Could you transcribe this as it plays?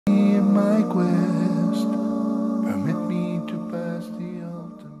my quest, permit me to pass the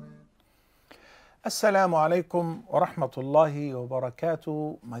ultimate. Assalamu alaikum wa rahmatullahi wa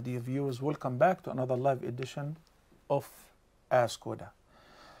barakatuh. My dear viewers, welcome back to another live edition of Ask Huda.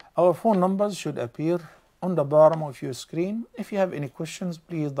 Our phone numbers should appear on the bottom of your screen. If you have any questions,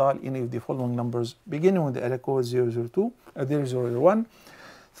 please dial any of the following numbers, beginning with the area code 002 001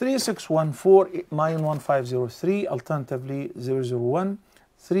 3614-891-503, alternatively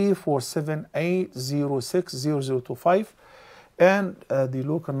 001-347-806-0025, and the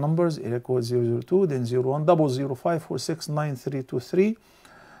local numbers, area code 002, then 01-005-469323,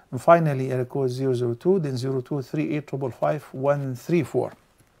 and finally area code 002, then 0238555134.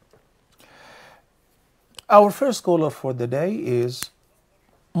 Our first caller for the day is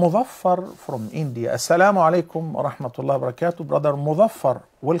Muzaffar from India. Assalamu alaikum wa rahmatullahi wa barakatuh. Brother Muzaffar,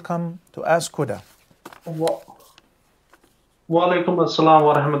 welcome to Ask Huda. Wa alaikum assalam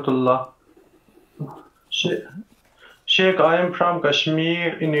wa rahmatullah. Sheikh, I am from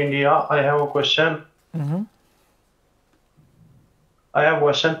Kashmir in India. I have a question. I have a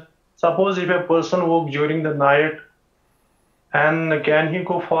question. Suppose if a person walk during the night, and can he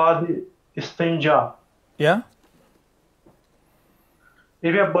go for the istinja? Yeah?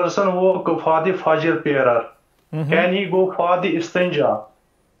 If a person walk for the Fajr prayer, can he go for the istinja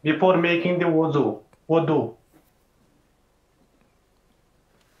before making the wudu?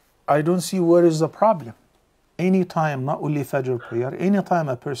 I don't see where is the problem. Anytime, not only Fajr prayer, anytime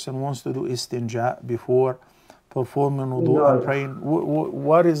a person wants to do istinja before performing wudu and praying,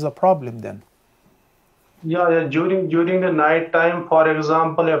 what is the problem then? Yeah, during the night time, for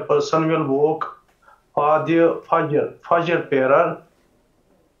example, a person will walk for the Fajr prayer.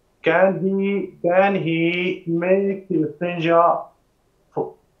 Can he make the istinja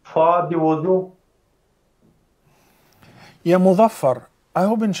for the wudu? Yeah, Muzaffar, I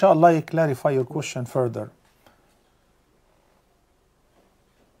hope inshallah you clarify your question further.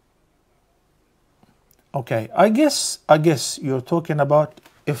 Okay, I guess you're talking about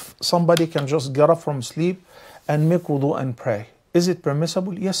if somebody can just get up from sleep and make wudu and pray. Is it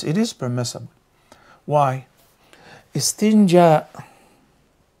permissible? Yes, it is permissible. Why? Istinja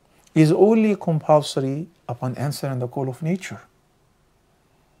is only compulsory upon answering the call of nature.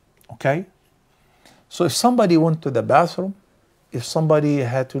 Okay? So if somebody went to the bathroom, if somebody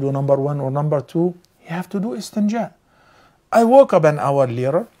had to do number 1 or number 2, you have to do istinja. I woke up an hour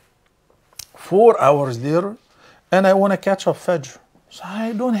later, 4 hours later, and I want to catch up Fajr. So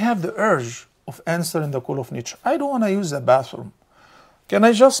I don't have the urge of answering the call of nature. I don't want to use the bathroom. Can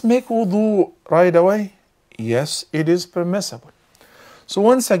I just make wudu right away? Yes, it is permissible. So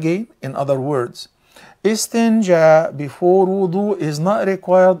once again, in other words, istinja before wudu is not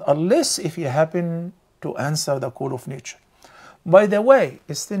required unless if you happen to answer the call of nature. By the way,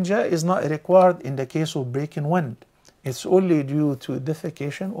 istinja is not required in the case of breaking wind. It's only due to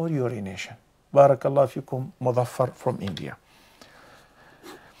defecation or urination. Barakallah fikum, Muzaffar from India.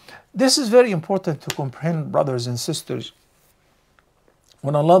 This is very important to comprehend, brothers and sisters.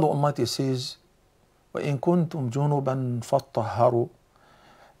 When Allah the Almighty says, وَإِن كُنْتُمْ جُنُبًا فَاتَّهَّرُوا,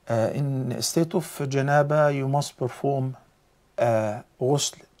 in a state of janaba, you must perform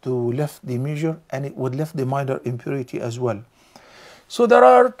ghusl to lift the major, and it would lift the minor impurity as well. So there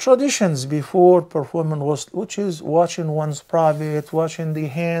are traditions before performing ghusl, which is washing one's private, washing the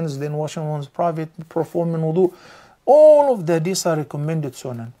hands, then washing one's private, performing wudu. All of these are recommended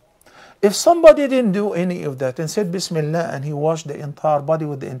sunnah. If somebody didn't do any of that and said Bismillah and he washed the entire body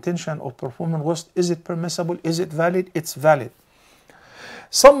with the intention of performing ghusl, is it permissible? Is it valid? It's valid.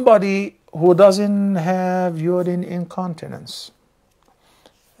 Somebody who doesn't have urine incontinence,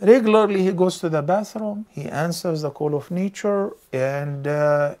 regularly he goes to the bathroom, he answers the call of nature, and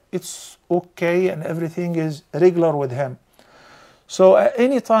it's okay and everything is regular with him. So at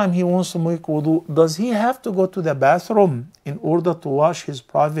any time he wants to make wudu, does he have to go to the bathroom in order to wash his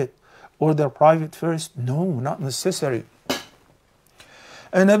private or their private first? No, not necessary.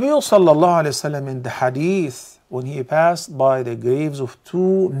 And Nabi sallallahu alayhi wa sallam in the hadith, when he passed by the graves of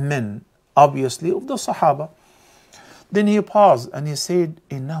 2 men, obviously of the Sahaba, then he paused and he said,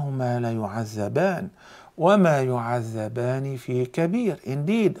 إِنَّهُمَا لَيُعَذَّبَانِ وَمَا يُعَذَّبَانِ فِي كَبِيرٍ.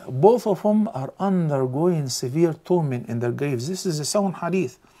 Indeed, both of them are undergoing severe torment in their graves. This is a sound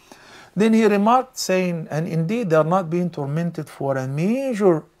hadith. Then he remarked saying, and indeed they are not being tormented for a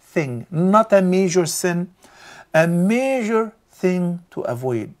major thing, not a major sin, a major thing to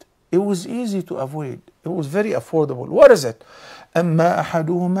avoid. It was easy to avoid. It was very affordable. What is it? أما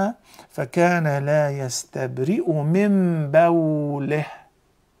أحدهما فكان لا يستبرئ من بوله.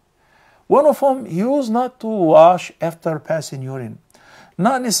 One of them used not to wash after passing urine.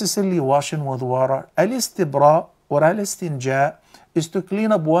 not necessarily washing with water. Al-istibra or al-istinja is to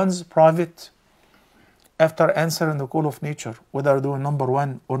clean up one's private after answering the call of nature, whether doing number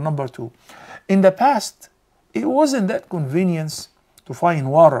 1 or number 2. In the past, it wasn't that convenience to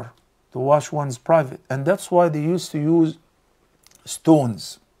find water to wash one's private, and that's why they used to use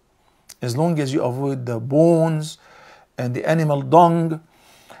stones. As long as you avoid the bones and the animal dung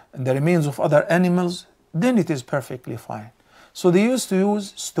and the remains of other animals, then it is perfectly fine. So they used to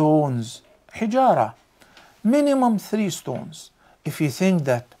use stones, hijara, minimum 3 stones. If you think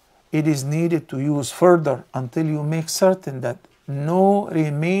that it is needed to use further until you make certain that no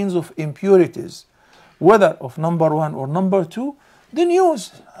remains of impurities, whether of number 1 or number 2, then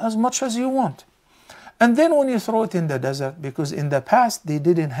use as much as you want. And then when you throw it in the desert, because in the past they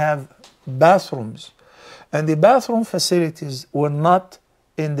didn't have bathrooms, and the bathroom facilities were not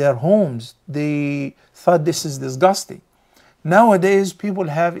in their homes. They thought this is disgusting. Nowadays, people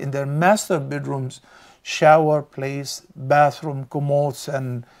have in their master bedrooms shower place, bathroom, commodes,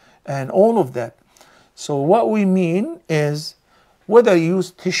 and all of that. So what we mean is, whether you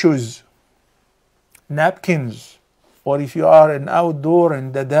use tissues, napkins, or if you are an outdoor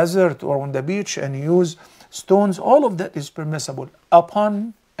in the desert or on the beach and use stones, all of that is permissible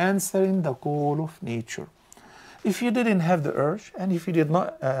upon answering the call of nature. If you didn't have the urge, and if you did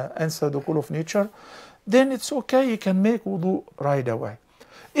not answer the call of nature, then it's okay, you can make wudu right away.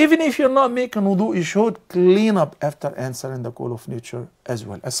 Even if you're not making wudu, you should clean up after answering the call of nature as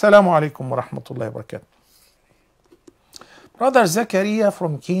well. Assalamu alaikum wa rahmatullahi wa barakatuh. Brother Zakaria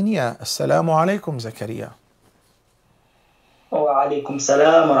from Kenya. Assalamu alaikum, Zakaria. Wa alaikum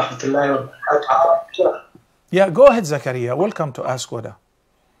salam wa rahmatullahi wa barakatuh. Yeah, go ahead, Zakaria. Welcome to Ask Huda.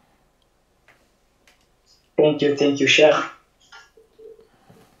 Thank you, Sheikh.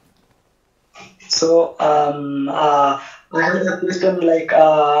 So, I have a question, like,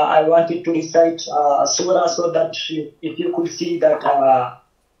 I wanted to recite a surah, so that if you could see that how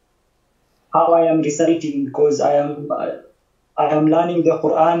I am reciting, because I am learning the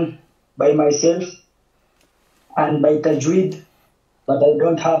Quran by myself and by tajweed, but I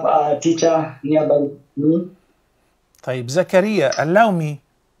don't have a teacher nearby me. طيب Zakaria, allow me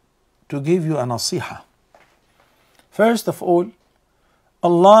to give you a nasiha. First of all,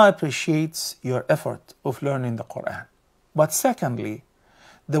 Allah appreciates your effort of learning the Quran. But secondly,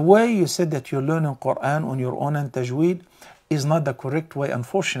 the way you said that you're learning Quran on your own and tajweed is not the correct way,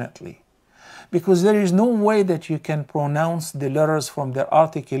 unfortunately. Because there is no way that you can pronounce the letters from their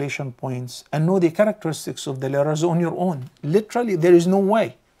articulation points and know the characteristics of the letters on your own. Literally, there is no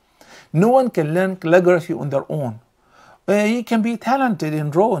way. No one can learn calligraphy on their own. You can be talented in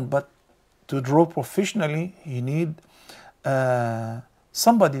drawing, but to draw professionally, you need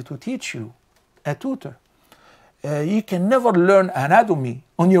somebody to teach you, a tutor. You can never learn anatomy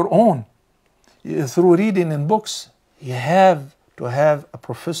on your own through reading in books. You have to have a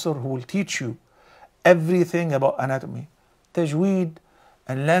professor who will teach you everything about anatomy. Tajweed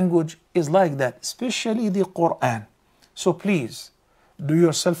and language is like that, especially the Quran. So please, do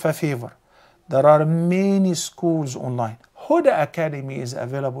yourself a favor. There are many schools online. Huda Academy is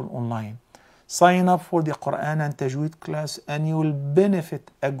available online. Sign up for the Quran and Tajweed class and you will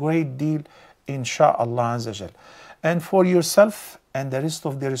benefit a great deal, insha'Allah Azza Jal. And for yourself and the rest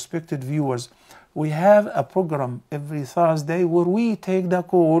of the respected viewers, we have a program every Thursday where we take the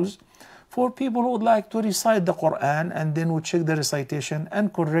calls for people who would like to recite the Quran, and then we check the recitation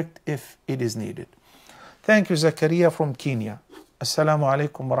and correct if it is needed. Thank you, Zakaria from Kenya. Assalamu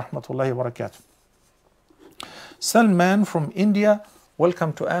alaikum wa rahmatullahi wa barakatuh. Salman from India.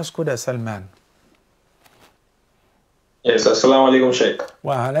 Welcome to Ask Huda, Salman. Yes, assalamu alaikum, Sheikh.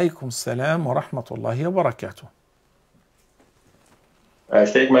 Wa alaikum salam wa rahmatullahi wa barakatuh.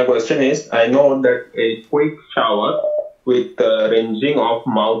 Sheikh, my question is, I know that a quick shower with rinsing of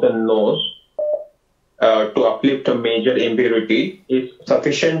mouth and nose to uplift a major impurity is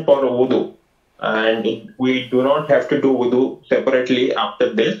sufficient for wudu, and we do not have to do wudu separately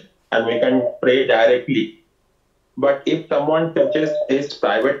after this, and we can pray directly. But if someone touches his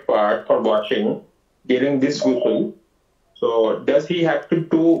private part for washing during this ghusl, so does he have to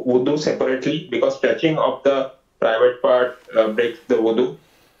do wudu separately, because touching of the private part breaks the wudu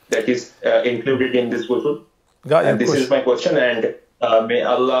that is included in this ghusl? And this is my question, and may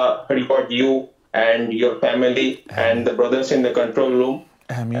Allah reward you and your family and the brothers in the control room,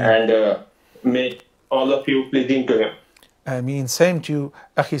 and make all of you pleasing to Him. Ameen. Same to you,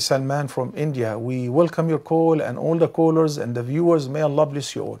 Akhi Salman from India. We welcome your call and all the callers and the viewers. May Allah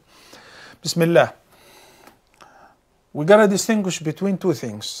bless you all. Bismillah. We got to distinguish between two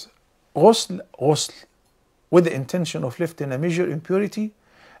things. Ghusl, ghusl. with the intention of lifting a major impurity,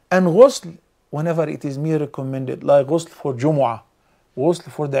 and ghusl whenever it is mere recommended, like ghusl for Jumu'ah, ghusl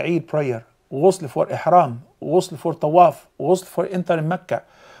for the Eid prayer, ghusl for Ihram, ghusl for Tawaf, ghusl for entering Mecca,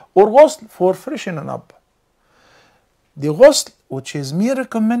 or ghusl for freshening up. The ghusl which is mere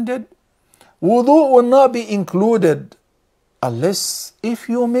recommended, wudu will not be included unless if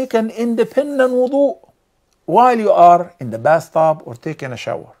you make an independent wudu while you are in the bathtub or taking a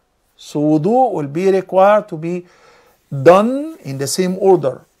shower. So wudu will be required to be done in the same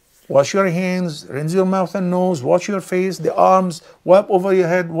order. Wash your hands, rinse your mouth and nose, wash your face, the arms, wipe over your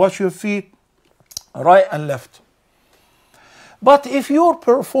head, wash your feet, right and left. But if you're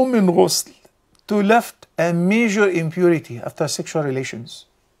performing ghusl to lift a major impurity after sexual relations,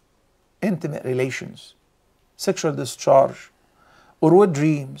 intimate relations, sexual discharge, or with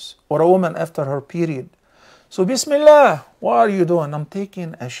dreams, or a woman after her period, so Bismillah, what are you doing? I'm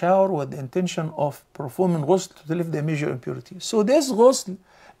taking a shower with the intention of performing ghusl to lift the major impurity. So this ghusl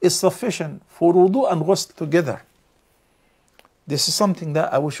is sufficient for wudu and ghusl together. This is something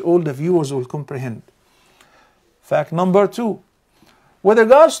that I wish all the viewers will comprehend. Fact number 2, with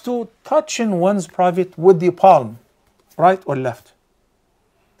regards to touching one's private with the palm, right or left,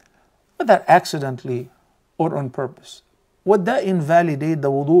 whether accidentally or on purpose, would that invalidate the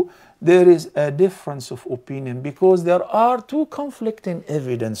wudu? There is a difference of opinion because there are 2 conflicting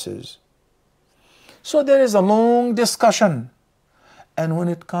evidences. So there is a long discussion. And when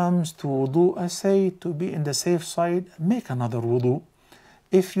it comes to wudu, I say to be in the safe side, make another wudu.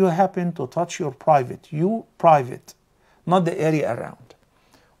 If you happen to touch your private, not the area around,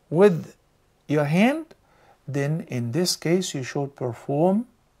 with your hand, then in this case you should perform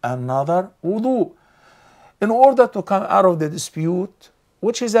another wudu in order to come out of the dispute,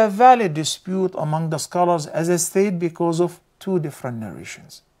 which is a valid dispute among the scholars, as I stated, because of 2 different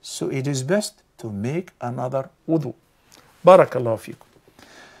narrations. So it is best to make another wudu. Barakallahu feekum.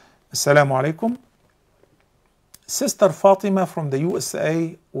 Assalamu alaikum. Sister Fatima from the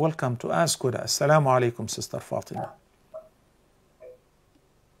USA, welcome to Ask Huda. Assalamu alaikum, Sister Fatima.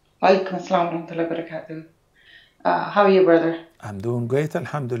 Alaikum assalam wa rahmatullahi wa barakatuh. How are you, brother? I'm doing great,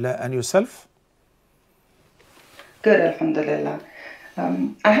 alhamdulillah. And yourself? Good, alhamdulillah.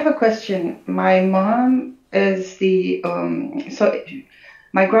 I have a question. My mom is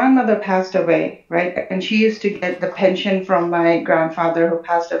my grandmother passed away, right? And she used to get the pension from my grandfather who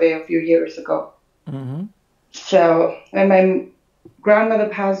passed away a few years ago. Mm-hmm. So when my grandmother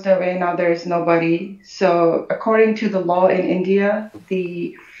passed away, now there's nobody. So according to the law in India,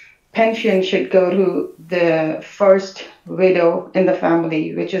 the pension should go to the first widow in the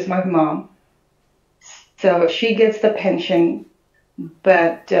family, which is my mom. So she gets the pension.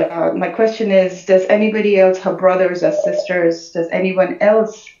 But my question is, does anybody else, her brothers or sisters, does anyone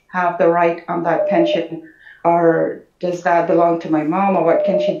else have the right on that pension? Or does that belong to my mom? Or what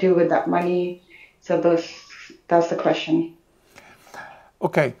can she do with that money? So that's the question.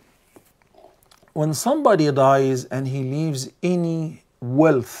 Okay. When somebody dies and he leaves any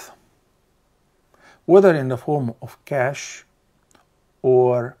wealth, whether in the form of cash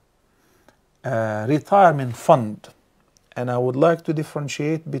or retirement fund, and I would like to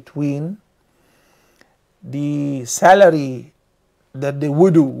differentiate between the salary that the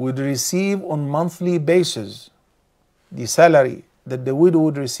widow would receive on monthly basis, the salary that the widow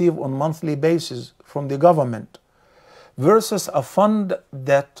would receive on monthly basis from the government, versus a fund,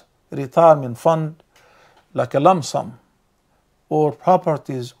 that retirement fund, like a lump sum or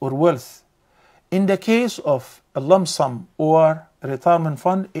properties or wealth. In the case of a lump sum or a retirement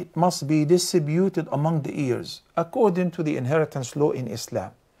fund, it must be distributed among the heirs according to the inheritance law in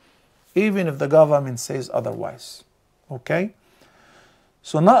Islam, even if the government says otherwise. Okay?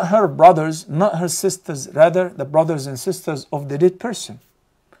 So not her brothers, not her sisters, rather the brothers and sisters of the dead person,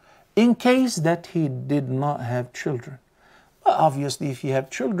 in case that he did not have children. But obviously, if he have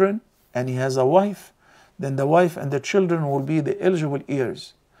children and he has a wife, then the wife and the children will be the eligible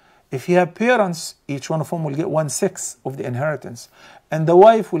heirs. If he have parents, each one of them will get 1/6 of the inheritance, and the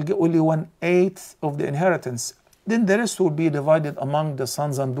wife will get only 1/8 of the inheritance. Then the rest will be divided among the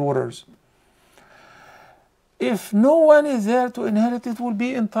sons and daughters. If no one is there to inherit, it will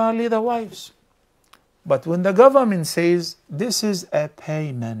be entirely the wives. But when the government says this is a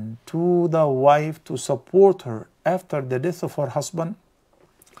payment to the wife to support her after the death of her husband,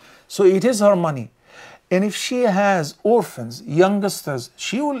 so it is her money. And if she has orphans, youngsters,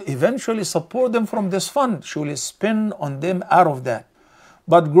 she will eventually support them from this fund. She will spend on them out of that.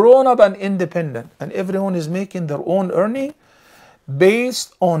 But grown up and independent, and everyone is making their own earning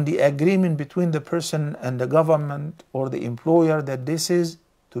based on the agreement between the person and the government or the employer, that this is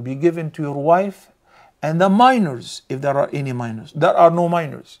to be given to your wife and the minors, if there are any minors. There are no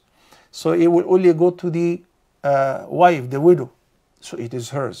minors. So it will only go to the wife, the widow. So it is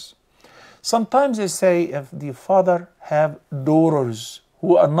hers. Sometimes they say if the father have daughters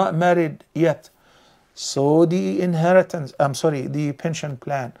who are not married yet, so the the pension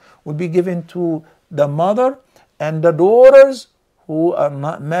plan will be given to the mother, and the daughters who are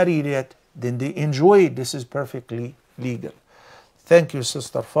not married yet, then they enjoy it. This is perfectly legal. Thank you,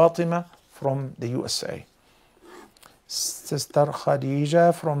 Sister Fatima from the USA. Sister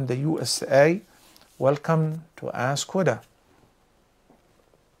Khadija from the USA, welcome to Ask Huda.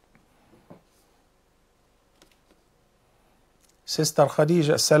 Sister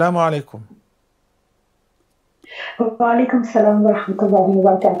Khadija, assalamu alaikum. Wa alaikum salam wa rahmatullahi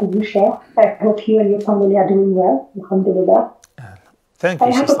wa barakatuh, Sheikh. I hope you and your family are doing well. Alhamdulillah. Thank you,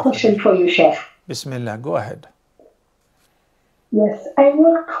 I have a question for you, Sheikh. Bismillah, go ahead. Yes, I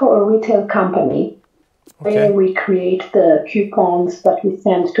work for a retail company where we create the coupons that we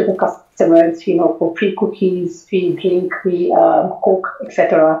send to the customers, for free cookies, free drink, free Coke,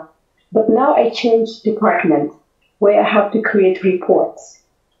 etc. But now I changed department where I have to create reports.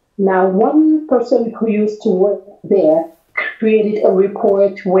 Now, one person who used to work there created a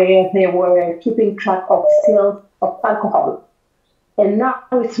report where they were keeping track of sales of alcohol. And now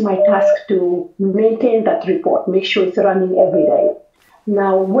it's my task to maintain that report, make sure it's running every day.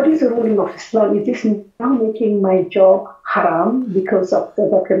 Now, what is the ruling of Islam? Is this now making my job haram because of the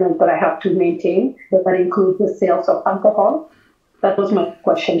document that I have to maintain that includes the sales of alcohol? That was my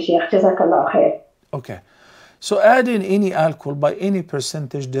question, Sheikh. Jazakallah khair. Okay. So adding any alcohol by any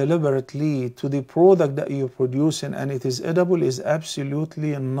percentage deliberately to the product that you're producing and it is edible is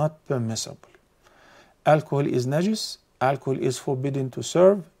absolutely not permissible. Alcohol is najis. Alcohol is forbidden to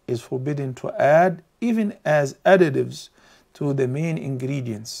serve, is forbidden to add, even as additives to the main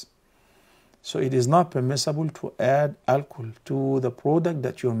ingredients. So it is not permissible to add alcohol to the product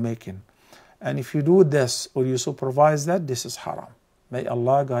that you're making. And if you do this or you supervise that, this is haram. May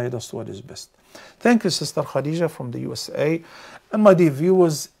Allah guide us to what is best. Thank you, Sister Khadija from the USA. And my dear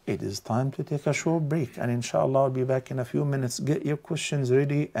viewers, it is time to take a short break. And inshallah, I'll be back in a few minutes. Get your questions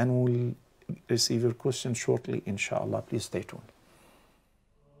ready and we'll receive your questions shortly, inshallah. Please stay tuned.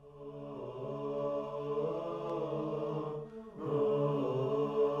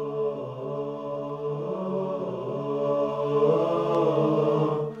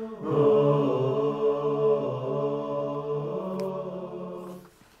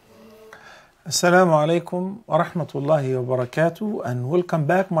 Assalamu alaikum wa rahmatullahi wa barakatuh, and welcome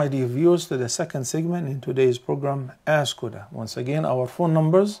back, my dear viewers, to the second segment in today's program, Ask Huda. Once again, our phone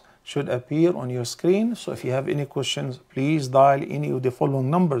numbers should appear on your screen, so if you have any questions, please dial any of the following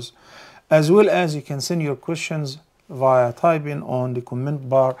numbers, as well as you can send your questions via typing on the comment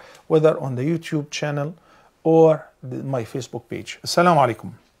bar, whether on the YouTube channel or my Facebook page. Assalamu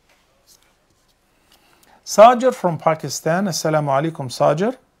alaikum. Sajar from Pakistan. Assalamu alaikum,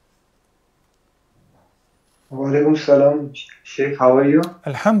 Sajar. Walaikum salam, Sheikh. How are you?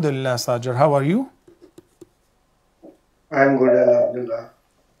 Alhamdulillah, Sajar. How are you? I'm good, alhamdulillah.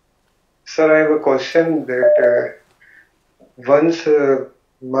 Sir, I have a question that once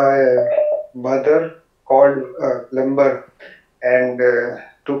my mother called a plumber and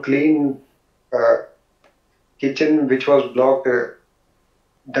to clean kitchen which was blocked, the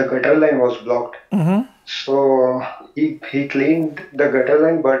gutter line was blocked. Mm-hmm. So he cleaned the gutter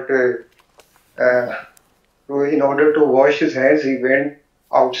line, but in order to wash his hands, he went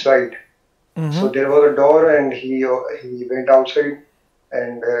outside. Mm-hmm. So there was a door, and he went outside,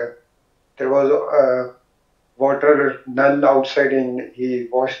 and there was a water null outside, and he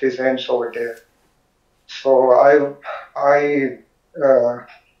washed his hands over there. So I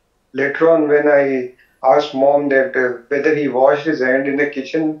later on, when I asked mom that whether he washed his hand in the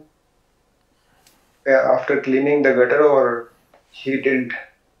kitchen after cleaning the gutter or he didn't,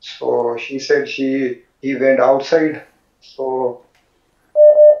 so she said he went outside. So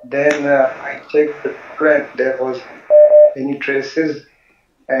then I checked the trend, there was any traces,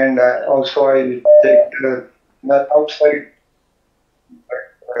 and also I checked not outside.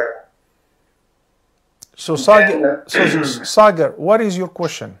 So Sagar, what is your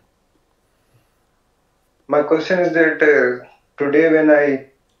question? My question is that today when I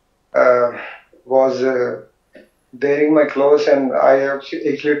was wearing my clothes, and I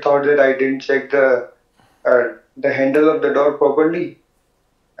actually thought that I didn't check the handle of the door properly,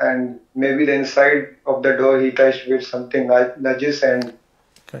 and maybe the inside of the door he touched with something like najis, and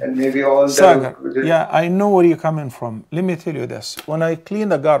maybe all Sagar, yeah, I know where you're coming from. Let me tell you this. When I clean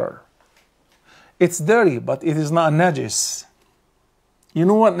the gutter, it's dirty, but it is not najis. You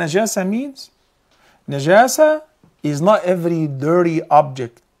know what najasa means? Najasa is not every dirty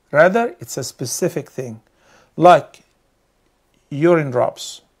object. Rather, it's a specific thing. Like urine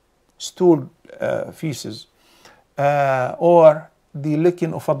drops, stool feces, or the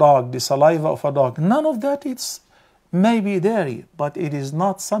licking of a dog, the saliva of a dog. None of that it's maybe dirty, but it is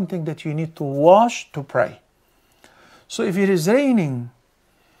not something that you need to wash to pray. So if it is raining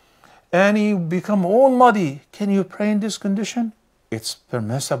and you become all muddy, can you pray in this condition? It's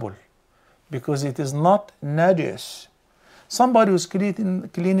permissible because it is not najis. Somebody who's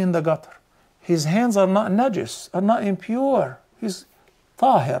cleaning the gutter, his hands are not najis, are not impure. He's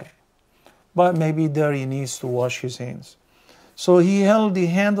tahir, but maybe there he needs to wash his hands. So he held the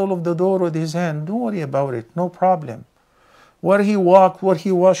handle of the door with his hand. Don't worry about it, no problem. Where he walked, where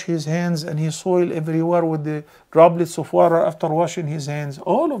he washed his hands, and he soiled everywhere with the droplets of water after washing his hands,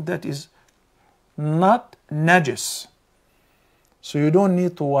 all of that is not najis. So you don't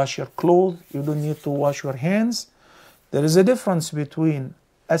need to wash your clothes, you don't need to wash your hands. There is a difference between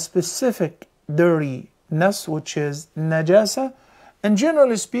a specific dirtiness, which is najasa, and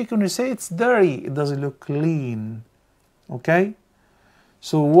generally speaking, we say it's dirty, it doesn't look clean. Okay?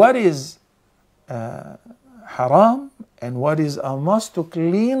 So what is haram and what is a must to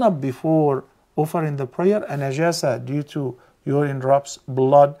clean up before offering the prayer? A najasa due to urine drops,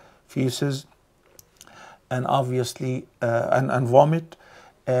 blood, feces, and obviously and vomit,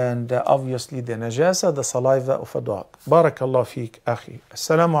 and obviously the najasa, the saliva of a dog. Barakallah feek, akhi.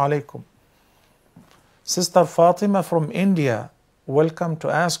 Assalamu alaikum. Sister Fatima from India, welcome to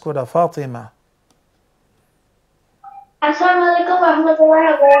Ask Huda Fatima. Assalamu alaikum wa rahmatullahi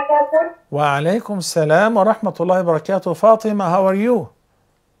wa barakatuh. Wa alaikum salam wa rahmatullahi wa barakatuh. Fatima, how are you?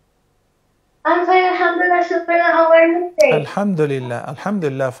 I'm fine, alhamdulillah, shukran. How are you today? Alhamdulillah,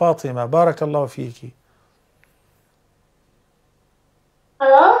 alhamdulillah, Fatima. Barakallahu feeki.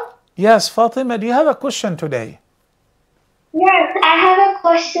 Hello? Yes, Fatima, do you have a question today? Yes, I have a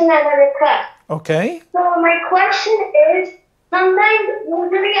question and a request. Okay. So my question is, sometimes,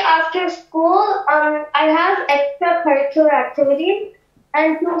 usually after school, I have extracurricular activities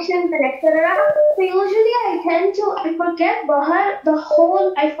and tuitions and etc. So usually I forget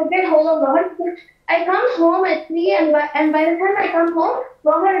whole of Bahar. I come home at 3 and by the time I come home,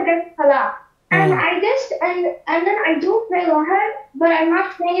 Bahar gets Salah. And and then I do pray Bahar, but I'm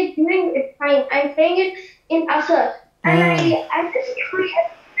not saying it during its time. I'm saying it in Asr. And I just try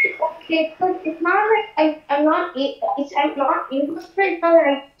okay, because it's not like I'm not able to pray, it's not that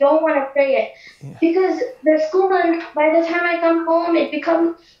I don't want to pray it. Yeah. Because the school, and by the time I come home, it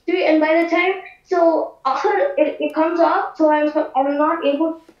becomes 3, and by the time, so after it comes off, so I'm not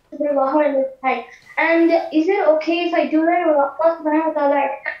able to pray Bahar in this time. And is it okay if I do that, or Allah subhanahu wa ta'ala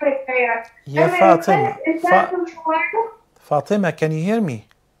accept my prayer? Yeah, Fatima. Fatima, can you hear me?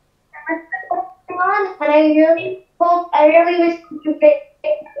 And I really wish to pray.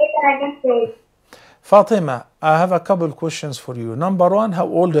 Fatima, I have a couple questions for you. Number one, how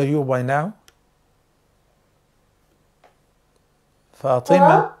old are you by now? Fatima?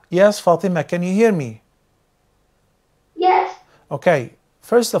 Hello? Yes, Fatima, can you hear me? Yes. Okay,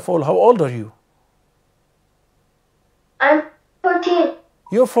 first of all, how old are you? I'm 14.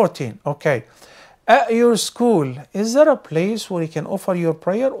 You're 14, okay. At your school, is there a place where you can offer your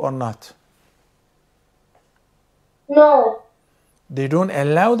prayer or not? No. They don't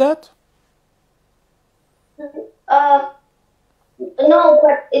allow that? No,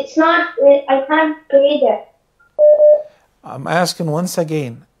 but it's not, I can't pray there. I'm asking once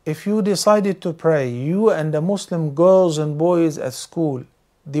again, if you decided to pray, you and the Muslim girls and boys at school,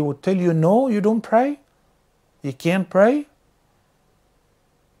 they would tell you, no, you don't pray? You can't pray?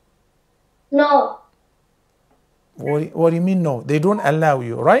 No. What do you mean no? They don't allow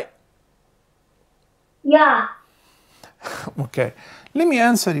you, right? Yeah. Okay. Let me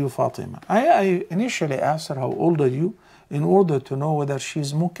answer you, Fatima. I initially asked her, how old are you? In order to know whether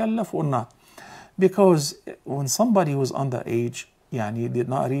she's mukallaf or not. Because when somebody was underage, yani did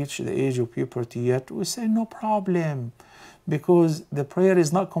not reach the age of puberty yet, we say no problem. Because the prayer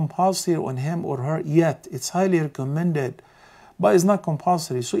is not compulsory on him or her yet. It's highly recommended, but it's not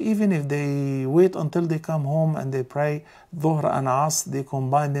compulsory. So even if they wait until they come home and they pray Dhuhr and Asr, they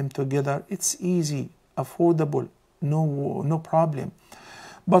combine them together, it's easy, affordable, no problem.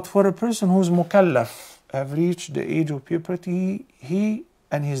 But for a person who's mukallaf, have reached the age of puberty, he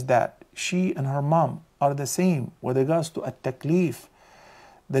and his dad, she and her mom are the same with regards to at-taklif,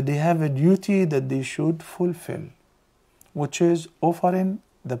 that they have a duty that they should fulfill, which is offering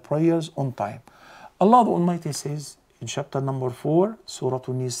the prayers on time. Allah the Almighty says in chapter number 4, Surah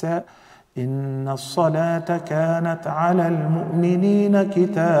An-Nisa, إن الصلاة كانت على المؤمنين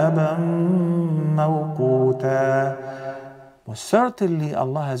كتابا موقوتا. Most certainly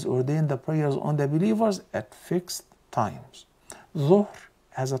Allah has ordained the prayers on the believers at fixed times. Dhuhr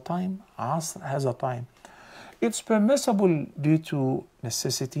has a time, Asr has a time. It's permissible due to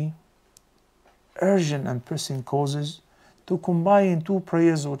necessity, urgent and pressing causes, to combine two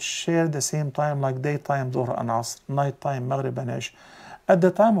prayers which share the same time, like daytime Dhuhr and Asr, nighttime Maghrib and Ish, at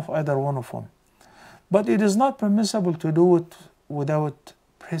the time of either one of them. But it is not permissible to do it without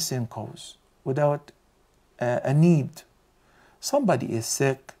pressing cause, without a need. Somebody is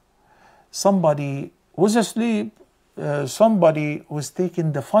sick, somebody was asleep, somebody was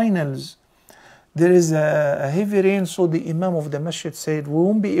taking the finals. There is a heavy rain, so the Imam of the masjid said, we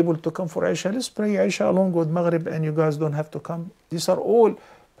won't be able to come for Isha. Let's pray Isha along with Maghrib and you guys don't have to come. These are all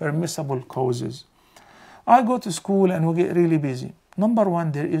permissible causes. I go to school and we get really busy. Number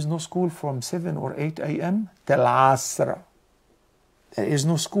one, there is no school from 7 or 8 a.m. till Asr. There is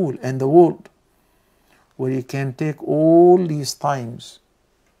no school in the world where you can take all these times.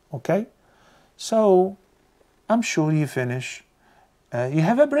 Okay? So, I'm sure you finish. You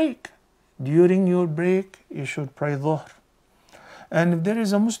have a break. During your break, you should pray Dhuhr. And if there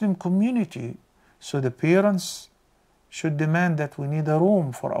is a Muslim community, so the parents should demand that we need a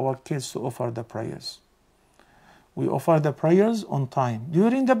room for our kids to offer the prayers. We offer the prayers on time.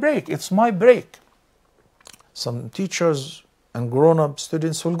 During the break, it's my break. Some teachers and grown-up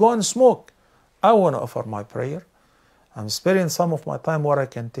students will go and smoke. I want to offer my prayer. I'm sparing some of my time where I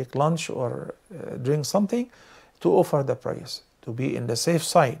can take lunch or drink something to offer the prayers, to be in the safe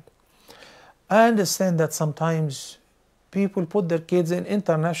side. I understand that sometimes people put their kids in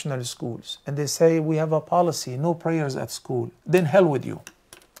international schools and they say, we have a policy, no prayers at school. Then hell with you.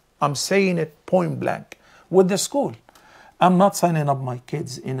 I'm saying it point blank. With the school, I'm not signing up my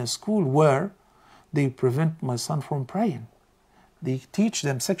kids in a school where they prevent my son from praying. They teach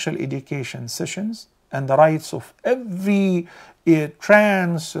them sexual education sessions and the rights of every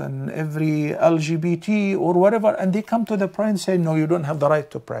trans and every LGBT or whatever, and they come to the prayer and say, no, you don't have the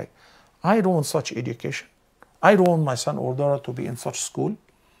right to pray. I don't want such education. I don't want my son or daughter to be in such school.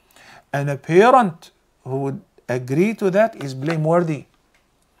 And a parent who would agree to that is blameworthy.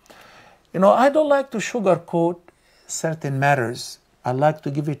 You know, I don't like to sugarcoat certain matters. I like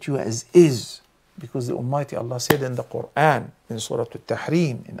to give it to you as is. Because the Almighty Allah said in the Quran, in Surah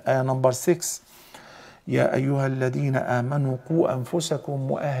Al-Tahrim, in ayah number 6, يا أيها الذين آمنوا قوا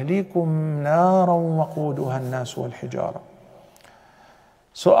أنفسكم وأهليكم نارا وقودها الناس والحجارة.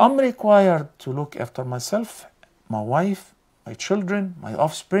 So I'm required to look after myself, my wife, my children, my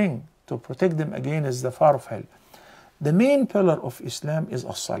offspring, to protect them against the fire of hell. The main pillar of Islam is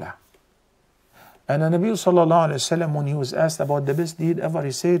as-salah. And the Nabi sallallahu alayhi wa sallam, when he was asked about the best deed ever,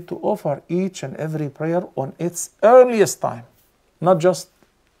 he said to offer each and every prayer on its earliest time, not just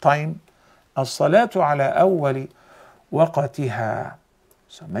time. As-salatu ala awwali waqatiha.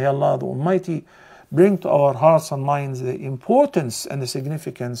 So may Allah the Almighty bring to our hearts and minds the importance and the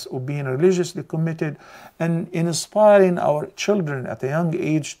significance of being religiously committed and inspiring our children at a young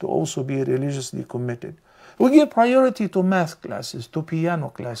age to also be religiously committed. We give priority to math classes, to piano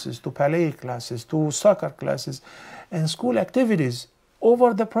classes, to ballet classes, to soccer classes, and school activities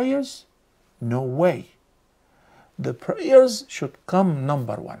over the prayers? No way. The prayers should come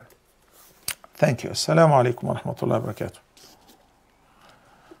number one. Thank you. Assalamu alaikum wa rahmatullahi wa barakatuh.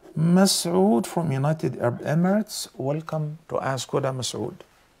 Masood from United Arab Emirates. Welcome to Ask Huda, Masood.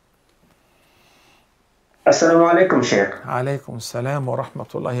 Assalamu alaikum, Sheikh. Alaikum assalam wa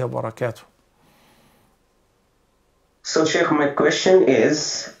rahmatullahi wa barakatuh. So, Sheikh, my question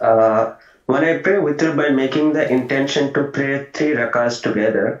is, when I pray witr by making the intention to pray 3 rakahs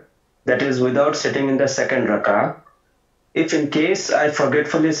together, that is without sitting in the second rakah, if in case I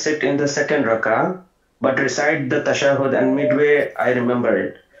forgetfully sit in the second rakah, but recite the tashahhud and midway I remember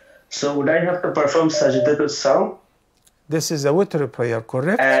it, so would I have to perform sajdatul saw? This is a witr prayer,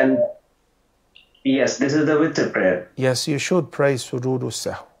 correct? And yes, this is the witr prayer. Yes, you should pray sujoodus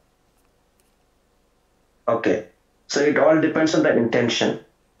sahw. Okay. So it all depends on the intention.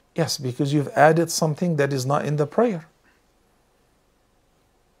 Yes, because you've added something that is not in the prayer.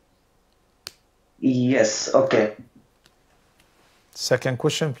 Yes, okay. Second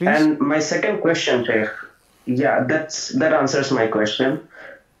question, please. And my second question, Sheikh. Yeah, that answers my question.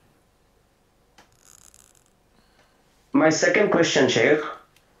 My second question, Sheikh.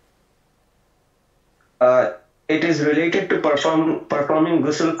 It is related to performing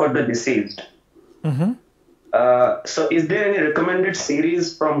ghusl for the deceased. Mm-hmm. So is there any recommended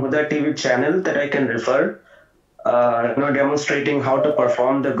series from Huda TV channel that I can refer demonstrating how to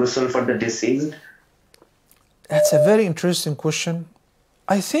perform the ghusl for the deceased? That's a very interesting question.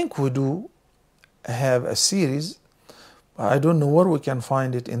 I think we do have a series. I don't know where we can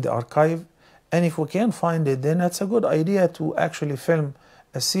find it in the archive. And if we can find it, then that's a good idea to actually film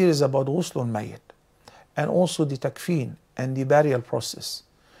a series about ghusl al-mayyit and also the takfeen and the burial process.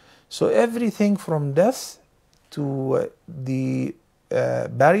 So everything from death to the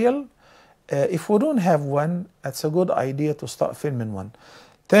burial, if we don't have one, it's a good idea to start filming one.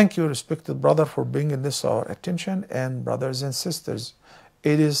 Thank you, respected brother, for bringing this to our attention. And brothers and sisters,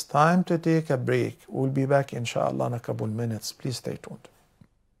 it is time to take a break. We'll be back inshallah in a couple minutes. Please stay tuned.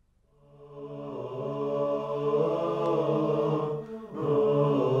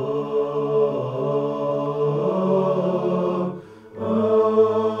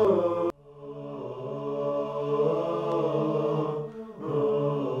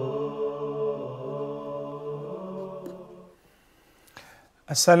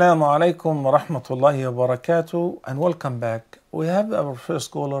 Assalamu alaikum wa rahmatullahi wa barakatuh, and welcome back. We have our first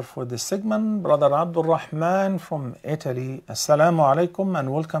caller for this segment, Brother Abdul Rahman from Italy. Assalamu alaikum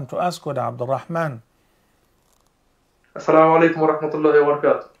and welcome to Ask Huda, Abdul Rahman. Assalamu alaikum wa rahmatullahi wa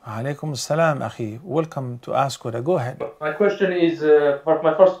barakatuh. Alaikum assalam, akhi. Welcome to Ask Huda. Go ahead. My question is,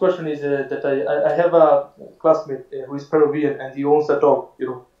 my first question is that I have a classmate who is Peruvian and he owns a dog,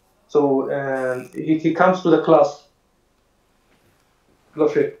 So he comes to the class.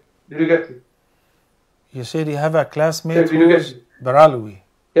 Did you get me? You said you have a classmate who is Baraluwi.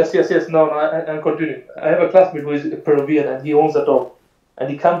 Yes. No, I'm continuing. I have a classmate who is Peruvian and he owns a dog. And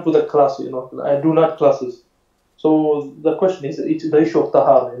he comes to the class, I do not classes. So the question is, it's the issue of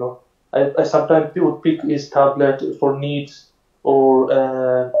tahar, I sometimes would pick his tablet for needs, or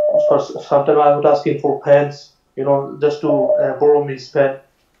sometimes I would ask him for pens, just to borrow his pen.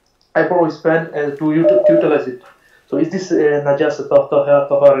 I borrow his pen to utilize it. So is this a najasa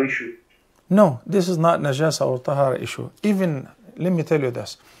tahara issue? No, this is not najasa or tahara issue. Even, let me tell you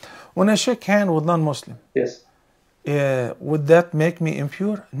this. When I shake hands with non-Muslim, yes, would that make me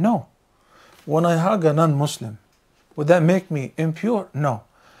impure? No. When I hug a non-Muslim, would that make me impure? No.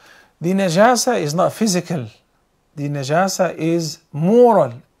 The najasa is not physical. The najasa is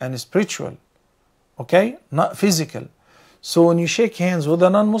moral and spiritual. Okay? Not physical. So when you shake hands with a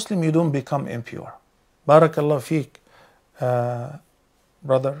non-Muslim, you don't become impure. Barakallah feek.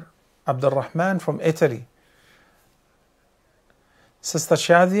 Brother Abdul Rahman from Italy. Sister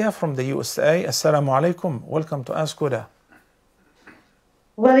Shadia from the USA. Assalamu alaikum. Welcome to Ask Huda.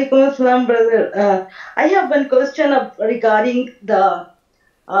 Walaikum assalam, brother. I have one question regarding the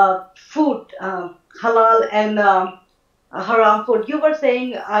food, halal and haram food. You were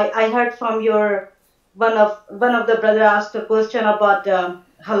saying, I heard from your one of the brother asked a question about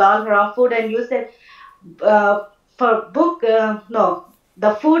halal haram food, and you said the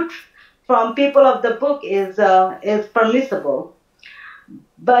food from people of the book is permissible.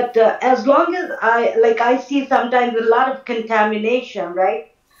 But as long as I see sometimes a lot of contamination, right?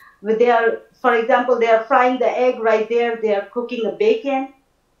 For example, they are frying the egg right there. They are cooking a bacon,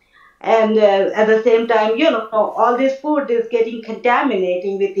 and at the same time, all this food is getting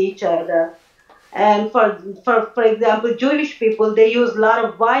contaminating with each other. And for example, Jewish people, they use a lot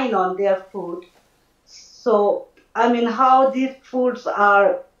of wine on their food. So how these foods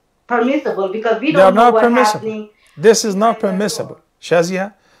are permissible, because we don't know what's happening. This is not permissible.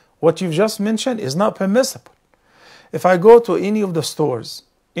 Shazia, what you've just mentioned is not permissible. If I go to any of the stores,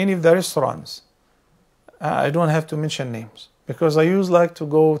 any of the restaurants, I don't have to mention names, because I like to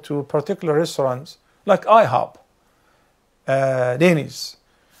go to particular restaurants like IHOP, Denny's,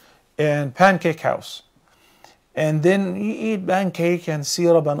 and Pancake House. And then you eat pancake and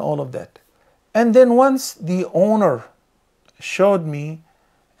syrup and all of that. And then once the owner showed me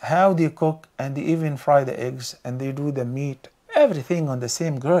how they cook, and they even fry the eggs, and they do the meat, everything on the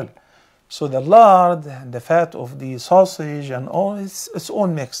same grill. So the lard and the fat of the sausage and all, it's all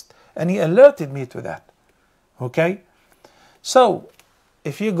mixed. And he alerted me to that. Okay? So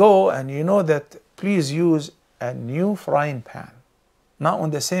if you go and you know that, please use a new frying pan, not on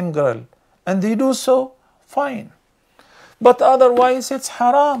the same grill, and they do so, fine. But otherwise it's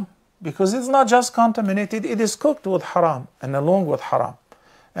haram, because it's not just contaminated, it is cooked with haram and along with haram.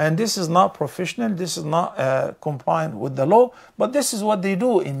 And this is not professional, this is not compliant with the law, but this is what they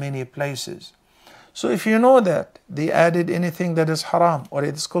do in many places. So if you know that they added anything that is haram, or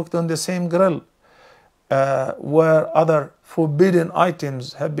it is cooked on the same grill where other forbidden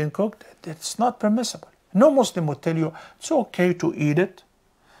items have been cooked, it's not permissible. No Muslim would tell you it's okay to eat it,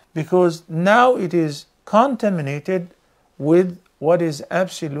 because now it is contaminated with what is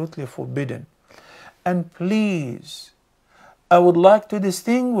absolutely forbidden. And please, I would like to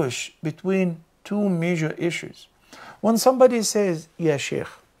distinguish between two major issues. When somebody says, "Ya Sheikh,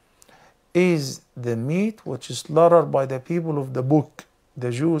 is the meat which is slaughtered by the people of the book,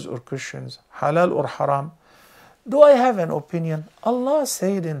 the Jews or Christians, halal or haram?" Do I have an opinion? Allah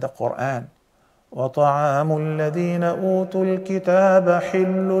said in the Quran, وَطَعَامُ الَّذِينَ أُوتُوا الْكِتَابَ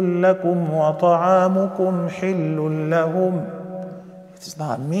حِلٌّ لَكُمْ وَطَعَامُكُمْ حِلٌّ لَهُمْ. It is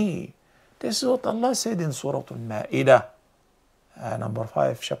not me. This is what Allah said in Surah Al-Ma'idah, number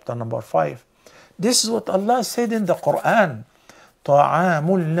 5, chapter number 5. This is what Allah said in the Quran. طَعَامُ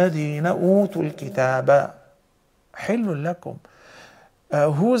الَّذِينَ أُوتُوا الْكِتَابَ حِلٌّ لَكُمْ.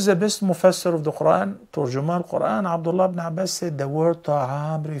 Who is the best mufassir of the Quran? Turjuman Quran, Abdullah ibn Abbas said the word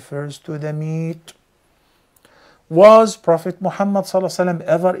ta'am refers to the meat. Was Prophet Muhammad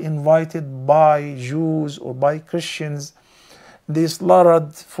ever invited by Jews or by Christians? They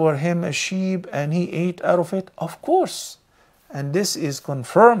slaughtered for him a sheep and he ate out of it? Of course. And this is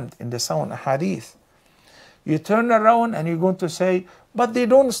confirmed in the Sound Hadith. You turn around and you're going to say, but they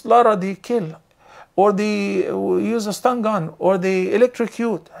don't slaughter, they kill. Or they use a stun gun, or they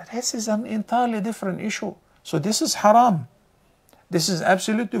electrocute. This is an entirely different issue. So this is haram. This is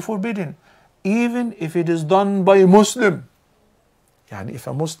absolutely forbidden, even if it is done by a Muslim. Yani if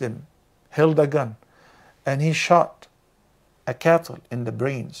a Muslim held a gun and he shot a cattle in the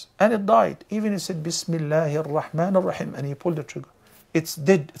brains and it died, even if he said Bismillahir Rahmanir Rahim and he pulled the trigger, it's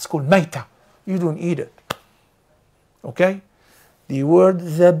dead. It's called maita. You don't eat it. Okay? The word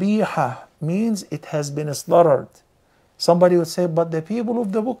zabiha means it has been slaughtered. Somebody would say, but the people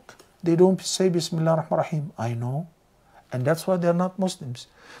of the book, they don't say Bismillah ar-Rahman ar-Rahim. I know. And that's why they're not Muslims.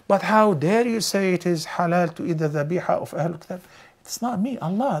 But how dare you say it is halal to eat the dhabiha of Ahlul Kitab? It's not me,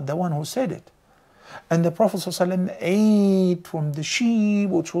 Allah, the one who said it. And the Prophet ﷺ ate from the sheep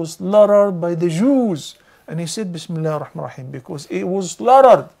which was slaughtered by the Jews. And he said Bismillah ar-Rahman ar-Rahim because it was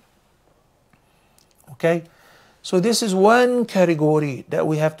slaughtered. Okay? So this is one category that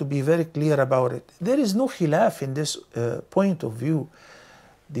we have to be very clear about it. There is no khilaf in this point of view.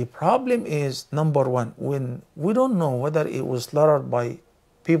 The problem is, number one, when we don't know whether it was slaughtered by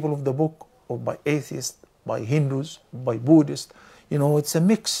people of the book or by atheists, by Hindus, by Buddhists. You know, it's a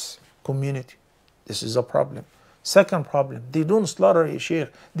mixed community. This is a problem. Second problem, they don't slaughter a sheikh,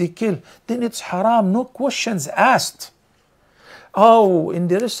 they kill. Then it's haram, no questions asked. Oh, in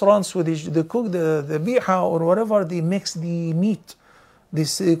the restaurants where they cook the biha or whatever, they mix the meat.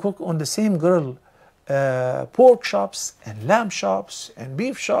 They cook on the same grill. Pork chops and lamb chops and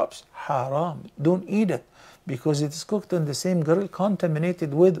beef chops, haram. Don't eat it because it is cooked on the same grill,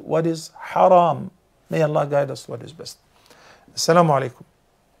 contaminated with what is haram. May Allah guide us what is best. Assalamu alaikum.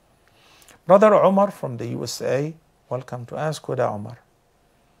 Brother Omar from the USA, welcome to Ask Huda Omar.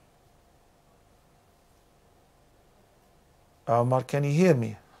 Omar, can you hear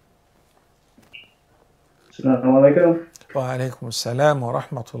me? Assalamu alaikum. Wa alaikum assalam wa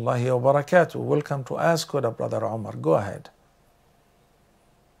rahmatullahi wa barakatuh. Welcome to Ask Huda, Brother Omar. Go ahead.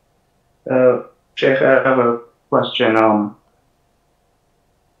 Sheikh, I have a question.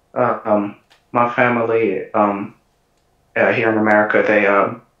 My family here in America, they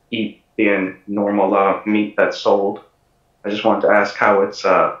eat the normal meat that's sold. I just want to ask how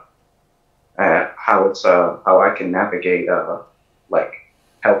I can navigate like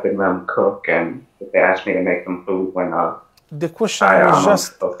helping them cook, and if they ask me to make them food when the question was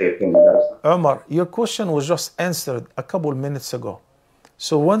just Omar, your question was just answered a couple minutes ago.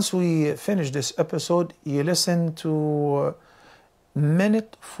 So once we finish this episode, you listen to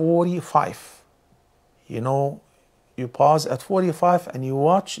minute 45. You know, you pause at 45 and you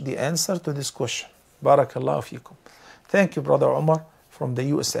watch the answer to this question. Barakallahu feekum. Thank you, Brother Omar from the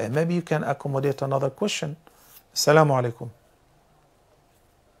USA. Maybe you can accommodate another question. Assalamu alaikum.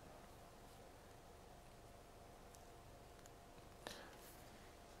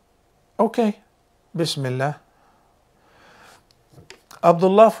 Okay, Bismillah.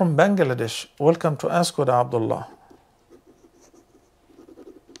 Abdullah from Bangladesh, welcome to Ask Huda, Abdullah.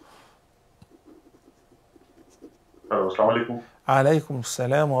 Assalamu alaikum. Alaykum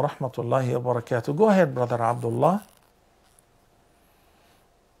assalam wa rahmatullahi wa barakatuh. Go ahead, Brother Abdullah.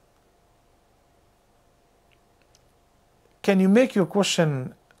 Can you make your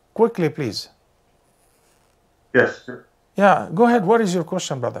question quickly, please? Yes. Yeah, go ahead. What is your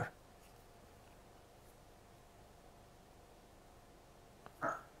question, brother?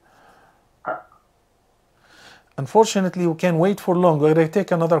 Unfortunately, we can't wait for long. We're going to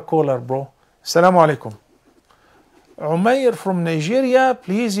take another caller, bro. Assalamu alaikum. Umair from Nigeria,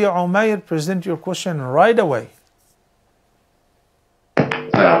 please, ya Umair, present your question right away.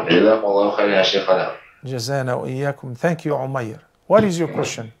 نعم جزاكم الله خير يا شيخنا. جزانا وإياكم. Thank you, Umair. What is your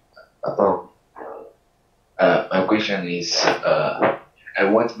question? My question is, I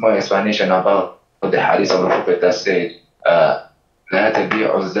want more explanation about the hadith of the Prophet that said, لا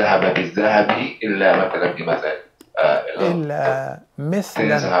تبيع الذهب بالذهب إلا مثلا بمثل.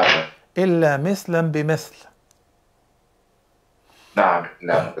 إلا مثلا بمثل. نعم.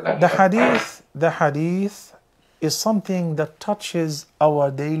 The hadith is something that touches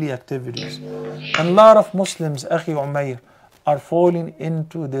our daily activities. And a lot of Muslims, Akhi Umair, are falling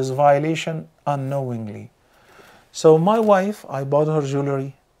into this violation unknowingly. So my wife, I bought her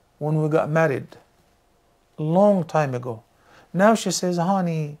jewelry when we got married a long time ago. Now she says,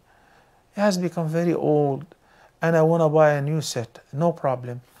 honey, it has become very old and I want to buy a new set. No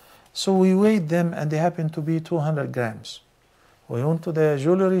problem. So we weighed them and they happen to be 200 grams. We went to the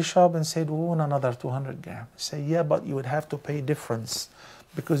jewelry shop and said, we want another 200 grams. Say, yeah, but you would have to pay difference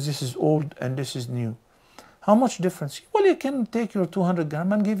because this is old and this is new. How much difference? Well, you can take your 200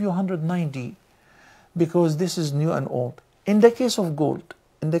 grams and give you 190 because this is new and old. In the case of gold,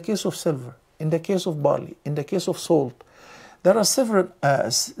 in the case of silver, in the case of barley, in the case of salt, there are seven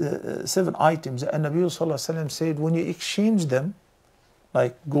items. And Nabi Sallallahu Alaihi Wasallam said, when you exchange them,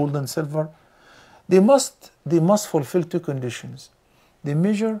 like gold and silver, they must fulfill two conditions. The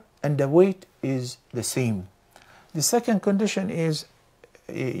measure and the weight is the same. The second condition is,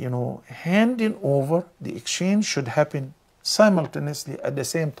 handing over, the exchange should happen simultaneously at the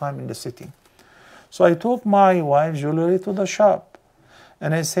same time in the sitting. So I took my wife's jewelry to the shop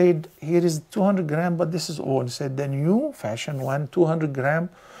and I said, here is 200 grams, but this is old. He said, the new fashion one, 200 grams,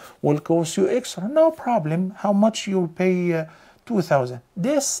 will cost you extra. No problem. How much you'll pay? 2,000.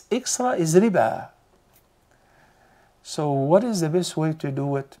 This extra is riba. So what is the best way to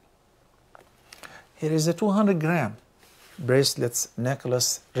do it? Here is a 200 gram bracelets,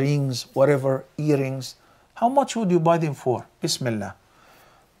 necklace, rings, whatever, earrings. How much would you buy them for? Bismillah.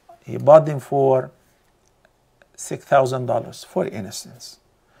 He bought them for $6,000, for instance.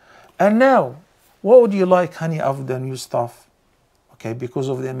 And now, what would you like, honey, of the new stuff? Okay, because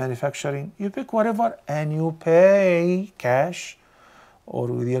of the manufacturing, you pick whatever and you pay cash or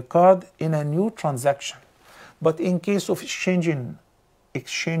with your card in a new transaction. But in case of exchanging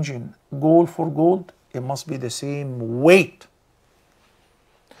gold for gold, it must be the same weight.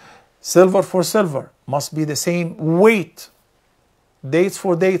 Silver for silver must be the same weight. Dates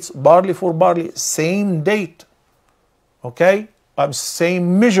for dates, barley for barley, same date. Okay?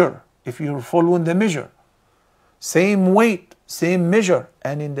 Same measure, if you're following the measure. Same weight, same measure,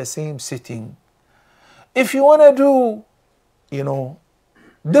 and in the same sitting. If you want to do,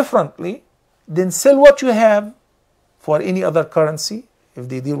 differently, then sell what you have for any other currency, if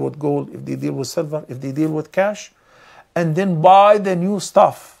they deal with gold, if they deal with silver, if they deal with cash, and then buy the new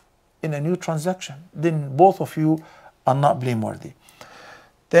stuff in a new transaction. Then both of you are not blameworthy.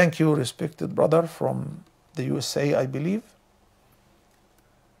 Thank you, respected brother from the USA, I believe.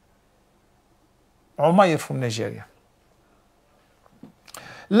 Umair from Nigeria.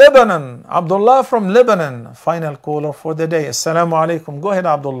 Lebanon, Abdullah from Lebanon, final caller for the day. Assalamu alaikum. Go ahead,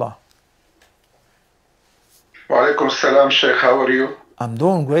 Abdullah. Wa alaikum assalam, Sheikh. How are you? I'm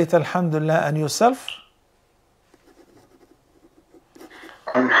doing great, alhamdulillah. And yourself?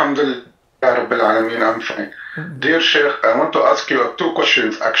 Alhamdulillah, Rabbil Alameen, I'm fine. Dear Sheikh, I want to ask you two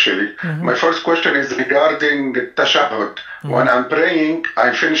questions actually. My first question is regarding tashahhud. When I'm praying,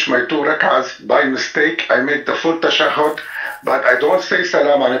 I finish my 2 rak'ahs by mistake. I make the full tashahhud, but I don't say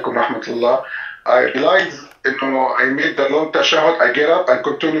salam alaikum rahmatullah. I realize, I made the long tashahhud. I get up and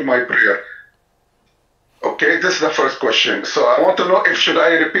continue my prayer. Okay, this is the first question. So I want to know if should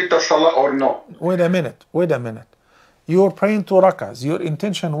I repeat the salah or no. Wait a minute. You're praying 2 rak'ahs. Your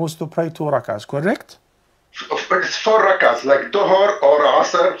intention was to pray 2 rak'ahs, correct? It's 4 rak'ahs, like Dhuhr or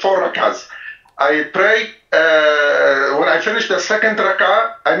Asr, 4 rak'ahs. I pray, when I finish the second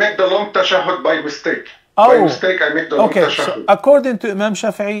rak'ah, I make the long tashahhud by mistake. By mistake, I make the long tashahhud. So according to Imam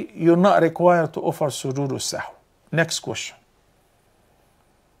Shafi'i, you're not required to offer sujood al-sahw. Next question.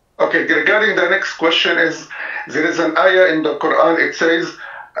 Okay, regarding the next question is, there is an ayah in the Quran, it says,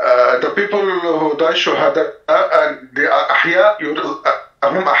 the people who die shuhada, and they are ahya,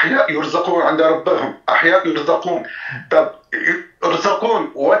 هم أحياء يرزقون عند ربهم أحياء يرزقون. طب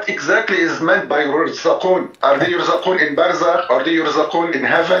يرزقون, what exactly is meant by يرزقون? Are they يرزقون in barzakh? Are they يرزقون in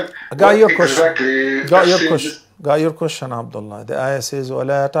heaven? Got your question, Abdullah. The ayah says,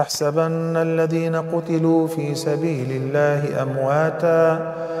 وَلَا تَحْسَبَنَّ الَّذِينَ قُتِلُوا فِي سَبِيلِ اللَّهِ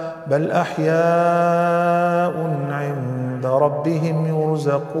أَمْوَاتًا بَلْ أَحْيَاءٌ عِنْدَ رَبِّهِمْ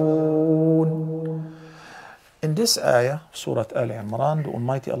يُرْزَقُونَ. In this ayah, Surah Al Imran, the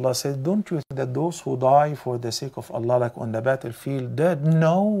Almighty Allah said, don't you think that those who die for the sake of Allah, like on the battlefield, dead?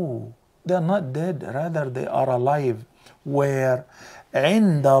 No, they are not dead. Rather, they are alive. Where?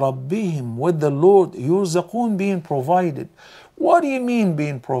 عند ربهم, with the Lord, يرزقون, being provided. What do you mean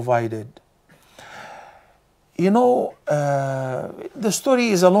being provided? You know, the story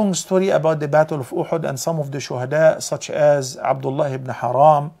is a long story about the Battle of Uhud and some of the shuhada, such as Abdullah ibn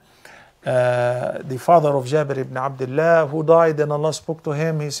Haram, the father of Jabir ibn Abdullah, who died, and Allah spoke to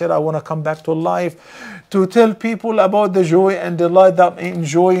him. He said, I want to come back to life to tell people about the joy and delight that I'm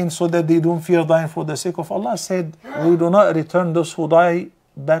enjoying, so that they don't fear dying for the sake of Allah. Said, we do not return those who die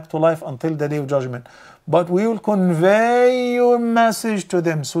back to life until the day of judgment, but we will convey your message to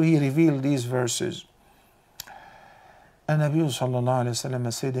them. So he revealed these verses. And Nabi sallallahu alayhi wa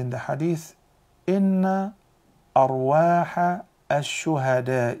sallam said in the hadith, إن أرواح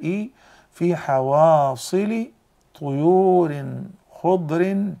الشهداء في حواصل طيور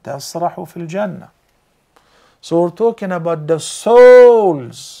خضر تسرح في الجنة. So we're talking about the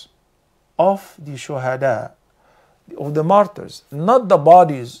souls of the shuhada, of the martyrs, not the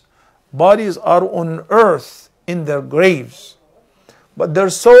bodies. Bodies are on earth in their graves, but their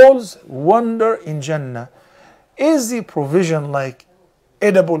souls wander in Jannah. Is the provision like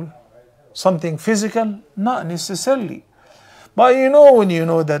edible, something physical? Not necessarily. But you know, when you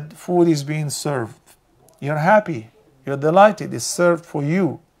know that food is being served, you're happy, you're delighted, it's served for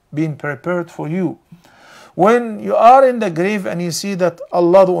you, being prepared for you. When you are in the grave and you see that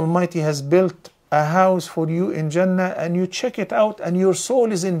Allah the Almighty has built a house for you in Jannah, and you check it out and your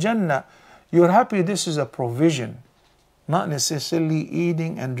soul is in Jannah, you're happy. This is a provision, not necessarily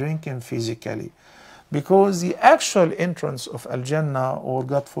eating and drinking physically. Because the actual entrance of Al-Jannah, or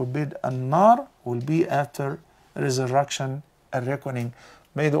God forbid, An-Nar, will be after resurrection and reckoning.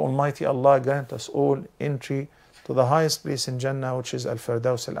 May the Almighty Allah grant us all entry to the highest place in Jannah, which is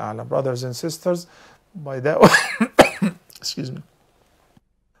Al-Firdaus Al-A'la. Brothers and sisters, by that excuse me,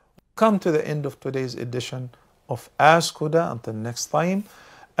 come to the end of today's edition of Ask Huda. Until next time,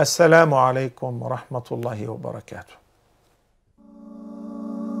 Assalamu alaikum wa rahmatullahi wa barakatuh.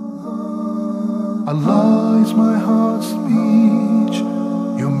 Allah is my heart's speech,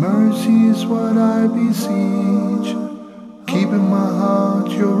 your mercy is what I beseech. Keep in my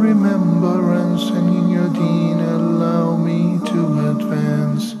heart your remembrance, and in your deen allow me to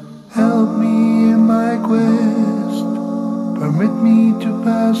advance. Help me in my quest, permit me to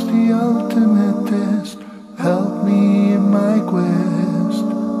pass the ultimate test. Help me in my quest,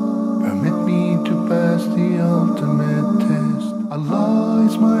 permit me to pass the ultimate test. Allah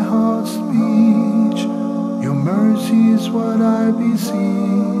is my heart's speech, your mercy is what I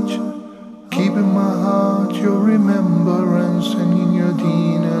beseech. Keep in my heart your remembrance, and in your deeds